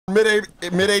Mid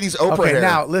 80s Oprah. Okay, hair.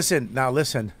 now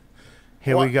listen.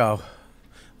 Here we go.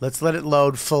 Let's let it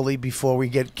load fully before we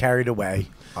get carried away.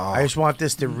 I just want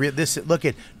this to look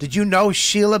at. Did you know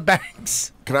Sheila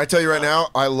Banks? Can I tell you right now?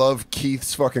 I love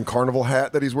Keith's fucking carnival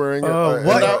hat that he's wearing.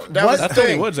 What? That was That's the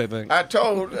Tony thing. Woods, I think. I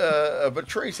told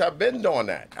Patrice I've been doing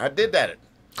that. I did that.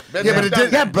 But it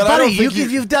did. Yeah, but buddy, I don't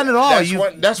think you've done it all.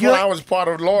 That's when I was part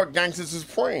of Lord Gangsters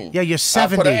Supreme. Yeah, you're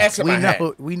 70. I put an S in my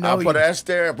hat. We know. I put an S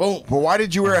there. Boom. Well, why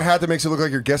did you wear a hat that makes it look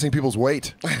like you're guessing people's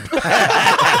weight?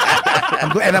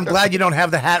 I'm glad you don't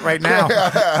have the hat right now.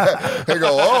 They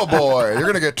go, oh boy, you're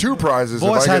gonna get 2 prizes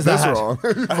Boss if I get has the this hat. wrong.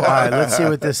 All right, let's see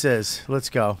what this is. Let's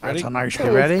go. Ready?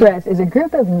 You ready? Express is a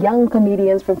group of young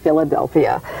comedians from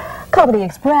Philadelphia. Comedy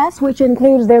Express, which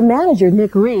includes their manager,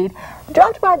 Nick Reed,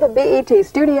 dropped by the BET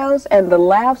studios, and the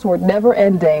laughs were never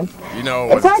ending. You know,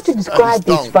 it's hard to describe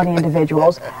these funny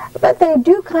individuals, but they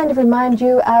do kind of remind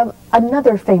you of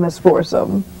another famous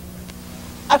foursome.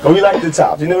 We like the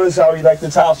tops. You notice how we like the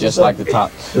tops? Just like the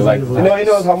tops. You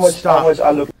know how much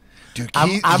I look. Dude,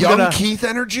 Keith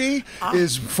energy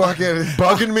is fucking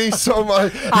bugging me so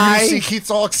much. You see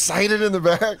Keith's all excited in the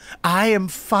back. I am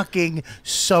fucking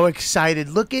so excited.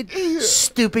 Look at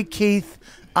stupid Keith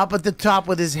up at the top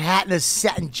with his hat and his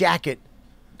satin jacket.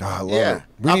 Oh, I love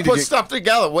it. I put stuff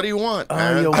together. What do you want,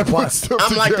 man? I put stuff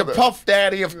I'm like the together. Puff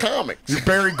Daddy of comics. You're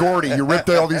Barry Gordy. You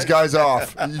ripped all these guys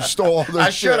off. You stole all their I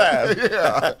shit. should have.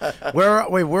 Yeah.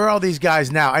 Where are all these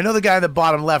guys now? I know the guy on the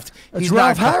bottom left. It's He's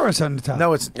Ralph not, Harris on the top.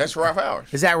 No, That's Ralph Howard.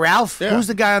 is that Ralph? Yeah. Who's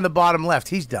the guy on the bottom left?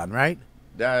 He's done, right?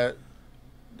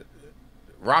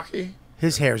 Rocky?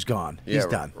 His hair's gone. He's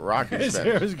done. Rocky's done.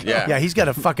 hair is gone. Yeah, he's got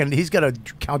a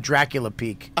Count Dracula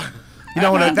peak. You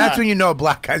know, that's when you know a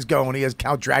black guy's going when he has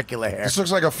Count Dracula hair. This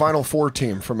looks like a Final Four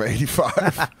team from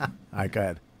 '85. All right, go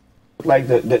ahead. Like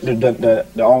the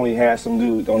only handsome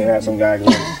dude, the only handsome guy.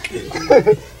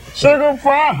 Sugar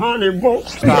 500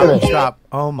 bucks. Stop.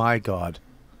 Oh, my God.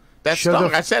 That Sugar-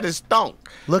 stunk. I said it stunk.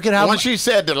 Look at how When she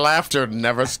said the laughter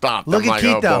never stopped. Look I'm at like,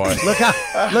 Keith, oh, though. boy.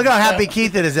 Look how happy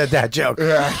Keith is at that joke.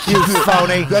 Yeah. You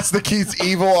phony. That's the Keith's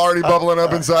evil already bubbling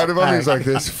up inside of him. He's like,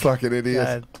 this fucking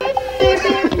idiot.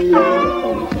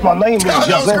 My name is Oh, that was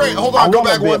Jesse. great. Hold I on, go wanna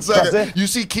back be a 1 second. president. You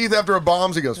see Keith after a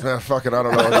bombs, he goes, fuck it, I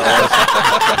don't know what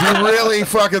that was. He really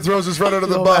fucking throws his friend under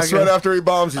the Oh, bus my right God. after he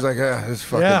bombs. He's like, this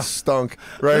fucking Yeah. stunk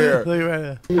right here. Look right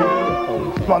there.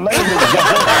 My name is Jesse.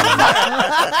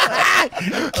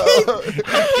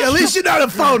 At least you're not a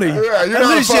phony. Yeah, you're At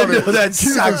not least a phony. you know that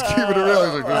Keith sucks. is keeping it real.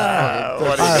 He's like,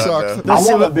 What this is sucks. that? I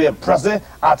want to be a president.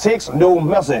 I takes no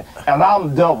messing, and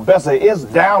I'm the best. It's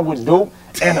down with dope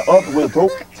and up with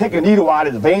dope. Take a needle out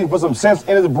of his veins, put some sense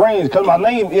in his brains, because my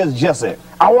name is Jesse.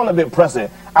 I want to be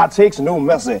president. I takes no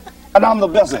messing, and I'm the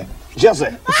best. Jesse.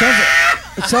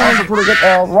 It sounds a pretty good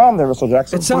rhyme there, Mr.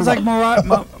 Jackson. It sounds like Muhammad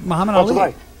What's it Ali.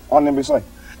 like? On NBC.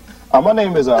 My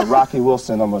name is Rocky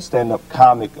Wilson. I'm a stand-up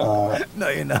comic. No,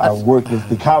 you're not. I work with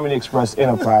the Comedy Express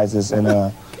Enterprises, and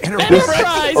this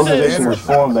Enterprises! organization was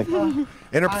formed like.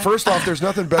 And first off, there's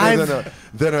nothing better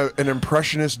than an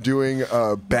impressionist doing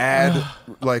a bad,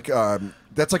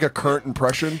 that's like a current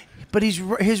impression. But his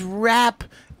rap,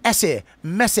 essay,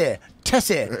 messy,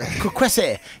 tessy,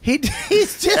 kukwese. He's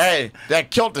just. Hey,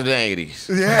 that killed in the 80s.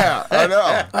 Yeah, I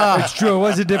know. It's true. It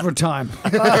was a different time.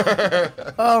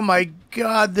 Oh my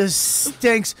God, this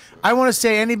stinks. I want to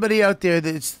say anybody out there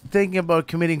that's thinking about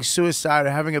committing suicide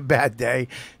or having a bad day,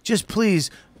 just please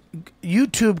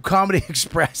YouTube Comedy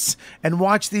Express and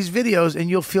watch these videos, and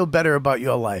you'll feel better about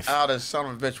your life. Oh, this son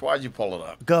of a bitch. Why'd you pull it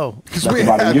up? Go. That's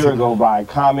about a year ago by a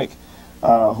comic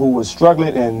who was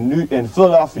struggling in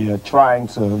Philadelphia trying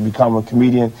to become a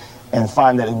comedian and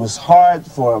find that it was hard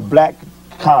for a black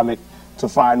comic to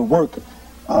find work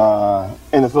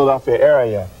in the Philadelphia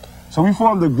area. So we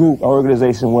formed a group, an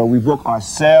organization where we book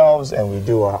ourselves and we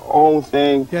do our own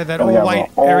thing. Yeah, that and we old have white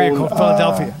our area own, called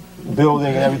Philadelphia.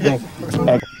 Building and everything.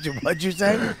 And What'd you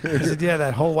say? He said, yeah,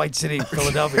 that whole white city,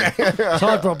 Philadelphia. It's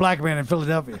hard for a black man in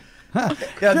Philadelphia. Yeah,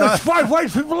 There no, was 5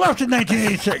 white people left in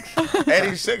 1986.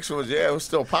 86 it was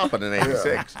still popping in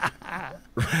 86.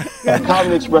 And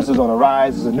Comedy Express is on the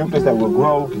rise. It's a nucleus that will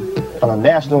grow on a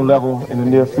national level in the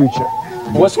near future.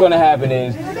 What's going to happen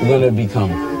is we're going to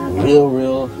become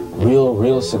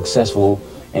real successful,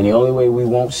 and the only way we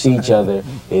won't see each other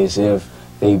is if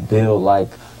they build like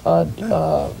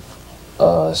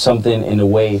something in the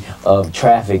way of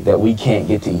traffic that we can't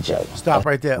get to each other. stop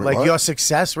right there. Like What? your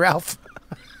success, Ralph.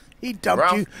 He dumped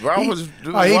Ralph- you. Ralph he, was- he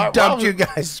Ralph dumped was- you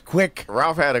guys quick.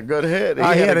 Ralph had a good hit. He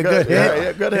had a good hit. Yeah, he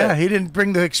had a good Yeah, hit. he didn't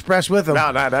bring the express with him.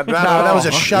 No, that was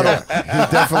a shuttle. Yeah,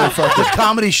 he definitely fucked The it.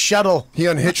 comedy shuttle. He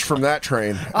unhitched from that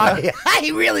train.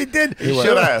 He really did. He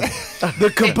should have.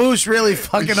 The caboose really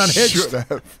fucking He unhitched. should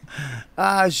have.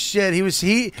 Ah, shit.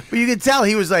 But you could tell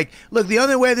he was like, look, the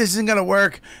only way this isn't gonna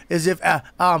work is if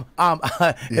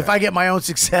if I get my own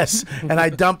success and I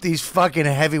dump these fucking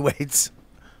heavyweights.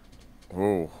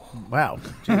 Ooh. Wow.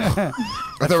 I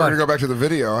thought we were going to go back to the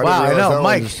video. I Wow, I didn't realize know, that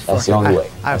Mike. one was That's the only way.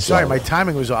 I'm That's sorry, the my only way.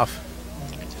 timing was off.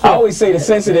 I always say the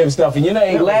sensitive stuff, and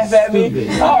they laugh at me.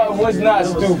 Oh, it was not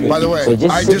stupid. By the way, So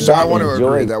just sit I back want to and enjoy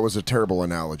agree it. that was a terrible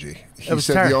analogy. He was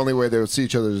said terrible. the only way they would see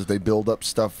each other is they build up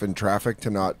stuff in traffic to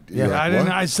not. Yeah. You're I like, didn't.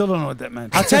 what? I still don't know what that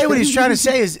meant. I'll tell you what he's trying to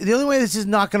say is the only way this is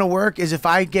not going to work is if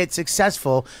I get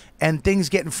successful and things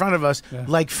get in front of us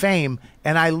like fame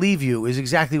and I leave you is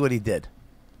exactly what he did.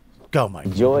 Go, Mike.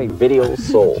 Enjoy Video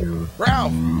Soul.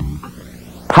 Ralph.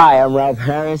 Hi, I'm Ralph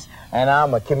Harris, and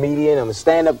I'm a comedian. I'm a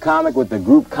stand-up comic with the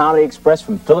group Comedy Express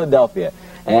from Philadelphia.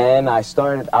 And I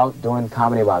started out doing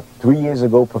comedy about 3 years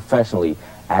ago professionally.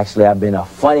 Actually, I've been a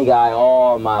funny guy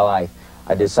all my life.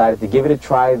 I decided to give it a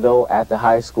try, though, after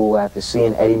high school, after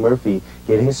seeing Eddie Murphy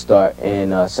get his start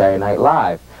in Saturday Night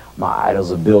Live. My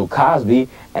idols are Bill Cosby,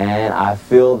 and I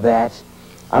feel that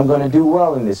I'm going to do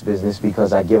well in this business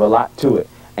because I give a lot to it.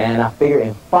 And I figure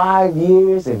in 5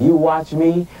 years, if you watch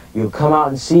me, you'll come out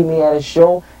and see me at a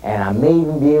show, and I may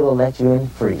even be able to let you in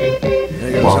free. He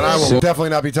goes, and I will definitely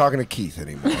not be talking to Keith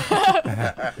anymore.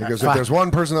 Because if there's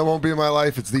one person that won't be in my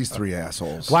life, it's these three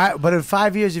assholes. Why? But in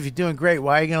 5 years, if you're doing great,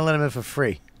 why are you going to let him in for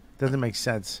free? Doesn't make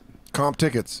sense. Comp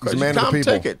tickets. He's a Because man of the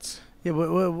people. tickets. Yeah,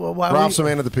 why? Ralph's a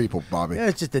man of the people, Bobby. Yeah,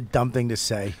 it's just a dumb thing to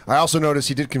say. I also noticed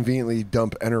he did conveniently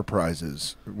dump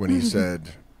Enterprises when he said,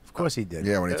 Of course he did.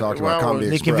 yeah, when he talked well, about Comedy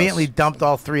He Express. conveniently dumped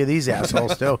all three of these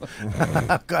assholes too.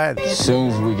 Go ahead. As soon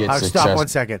as we get Stop 1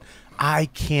 second. I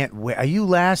can't wait. Are you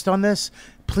last on this?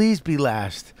 Please be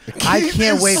last. I Keith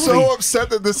can't is wait so for you. upset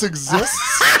that this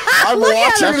exists. I'm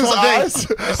watching in his eyes.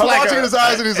 I'm watching in his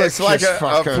eyes, and he's like, It's like "Just a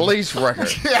fucking-" police record.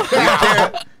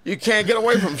 You can't get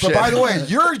away from But shit. by the way,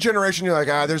 your generation, you're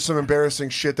like, there's some embarrassing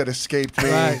shit that escaped me.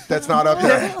 That's not up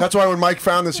there. That's why when Mike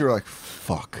found this, you were like,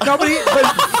 fuck. Nobody,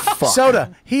 but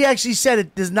Soda, he actually said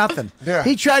it. There's nothing. Yeah.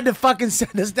 He tried to fucking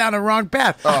send us down the wrong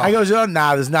path. I goes, oh,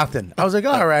 nah, there's nothing. I was like,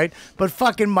 all right, but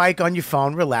fucking Mike on your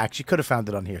phone, relax. You could have found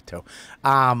it on here too.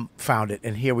 Found it,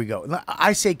 and here we go.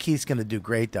 I say Keith's gonna do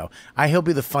great though. He'll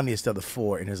be the funniest of the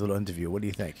four in his little interview. What do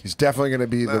you think? He's definitely going to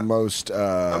be the most.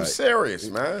 I'm serious,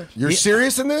 man. You're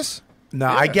serious in this? No,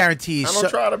 I guarantee. I don't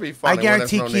try to be funny I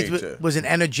guarantee when there's no Keith need to. was an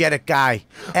energetic guy.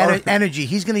 Energy.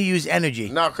 He's going to use energy.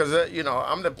 No, because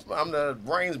I'm the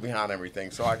brains behind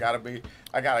everything, so I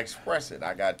gotta express it.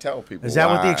 I gotta tell people. Is that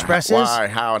what the why- Express is? Why,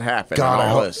 how it happened, God, and I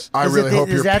all hope- this. I really hope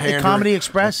you're Is that pandering. the Comedy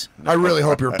Express? I really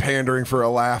hope you're pandering for a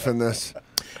laugh in this.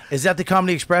 Is that the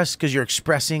Comedy Express? Because you're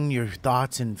expressing your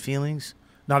thoughts and feelings.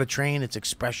 Not a train, it's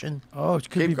expression. Oh, it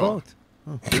could Keep be going. both.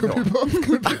 Could be both.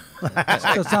 Could be.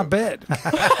 That's not bad.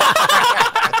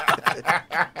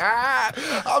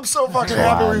 I'm so fucking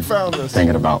happy we found this.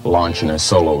 Thinking about launching a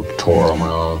solo tour on my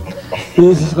own.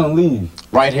 Who's this gonna leave?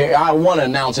 Right here. I want to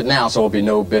announce it now, so there'll be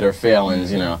no bitter feelings.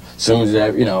 Soon as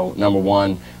that, number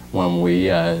one, when we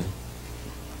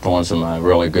doing some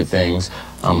really good things,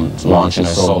 I'm launching a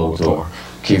solo tour.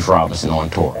 Keith Robinson on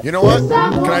tour. You know what?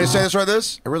 Can I just say this right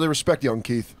this? I really respect young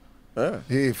Keith. Yeah.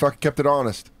 He fucking kept it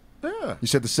honest. Yeah, You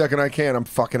said the second I can, I'm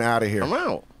fucking out of here. I'm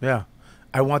out. Yeah.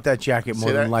 I want that jacket more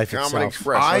See than that? life Comedy itself.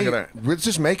 Express. Look at that. Let's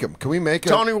just make him. Can we make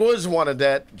him? Tony Woods wanted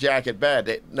that jacket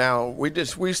bad. Now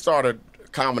we started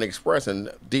Comedy Express, and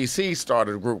DC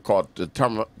started a group called the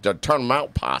Turn 'Em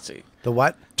Out Posse. The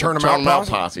what? Turn him out,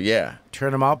 posse? Posse. Yeah.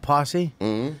 Turn 'em out posse?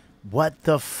 Mm-hmm. What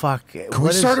the fuck? Can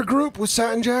we start a group with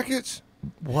satin jackets?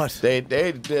 What? They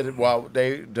did it while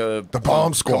the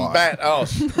bomb squad. combat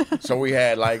us. So we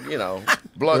had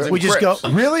Bloods and We just Crips. go-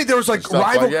 Really? There was like Stuff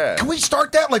like rival. that. Can we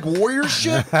start that like warrior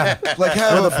shit? Like We're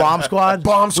have the bomb squad?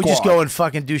 Bomb We just squad. go and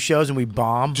fucking do shows and we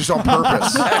bomb. just on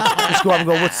purpose. Just go up and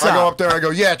go, what's I go up? up there and I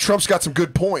go, yeah, Trump's got some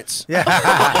good points. Yeah.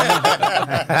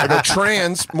 I go,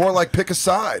 trans, more like pick a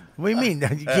side. What do you mean?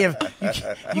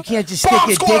 You can't just stick Bomb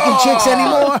your dick in chicks squad!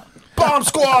 anymore? Bomb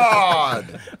squad!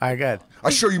 All right, good. I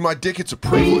show you my dick, it's a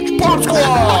privilege. Bomb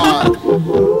squad!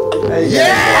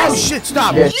 Oh, shit,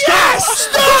 stop. Yes!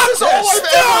 Stop! That's all I've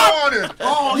ever wanted.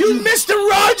 Oh, You Mr.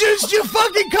 Rogers, you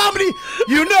fucking comedy.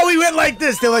 You know he went like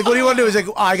this. They're like, what do you want to do? He's like,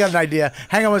 oh, I got an idea.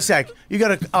 Hang on one sec. You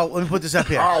got to, let me put this up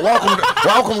here. Oh,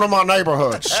 welcome to my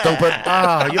neighborhood, stupid.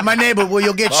 You're my neighbor. Well,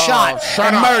 you'll get shot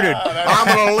and murdered.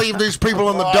 I'm going to leave these people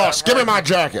in the dust. Give me my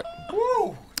jacket.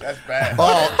 Woo, that's bad.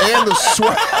 Oh, and the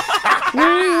sweat.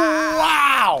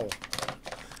 Wow.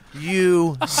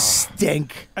 You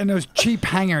stink. And those cheap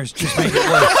hangers just make it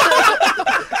worse.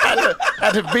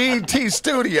 At the BET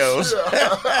Studios.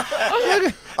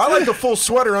 I like the full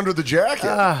sweater under the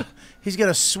jacket. He's got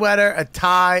a sweater, a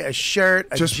tie, a shirt,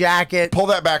 a jacket. Pull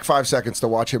that back 5 seconds to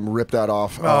watch him rip that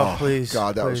off. Oh, please.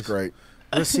 God, that was please. great.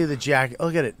 Let's see the jacket.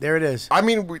 Look at it. There it is. I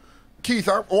mean, Keith,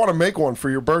 I want to make one for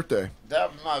your birthday.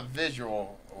 That was my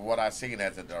visual of what I seen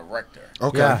as a director.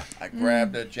 Okay. Yeah. I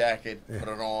grabbed the jacket, put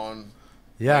it on,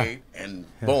 Yeah. wait, and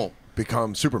boom.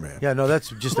 Become Superman. Yeah, no, that's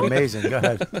just amazing. Go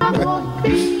ahead.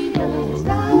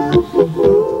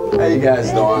 How you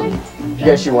guys doing?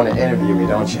 Guess you want to interview me,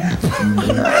 don't you?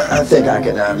 I think I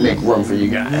can make room for you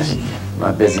guys.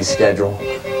 My busy schedule.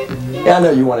 Yeah, I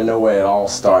know you want to know where it all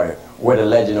started, where the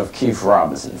legend of Keith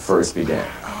Robinson first began.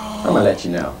 I'm gonna let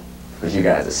you know, because you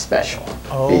guys are special.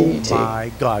 Oh BET.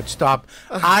 my God! Stop!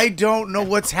 I don't know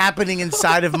what's happening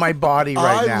inside of my body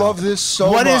right now. I love this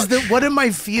so What much. What am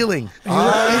I feeling?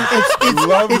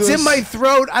 It's in my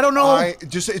throat. I don't know.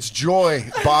 It's joy,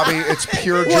 Bobby. It's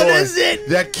pure joy. What is it?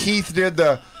 That Keith did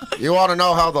the. You want to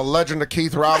know how the legend of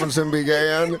Keith Robinson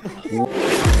began? You've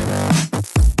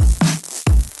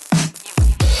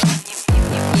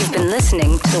been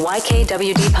listening to the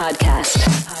YKWD podcast.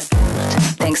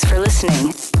 Thanks for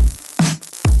listening.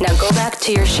 Now go back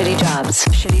to your shitty jobs.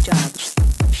 Shitty jobs.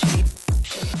 Shitty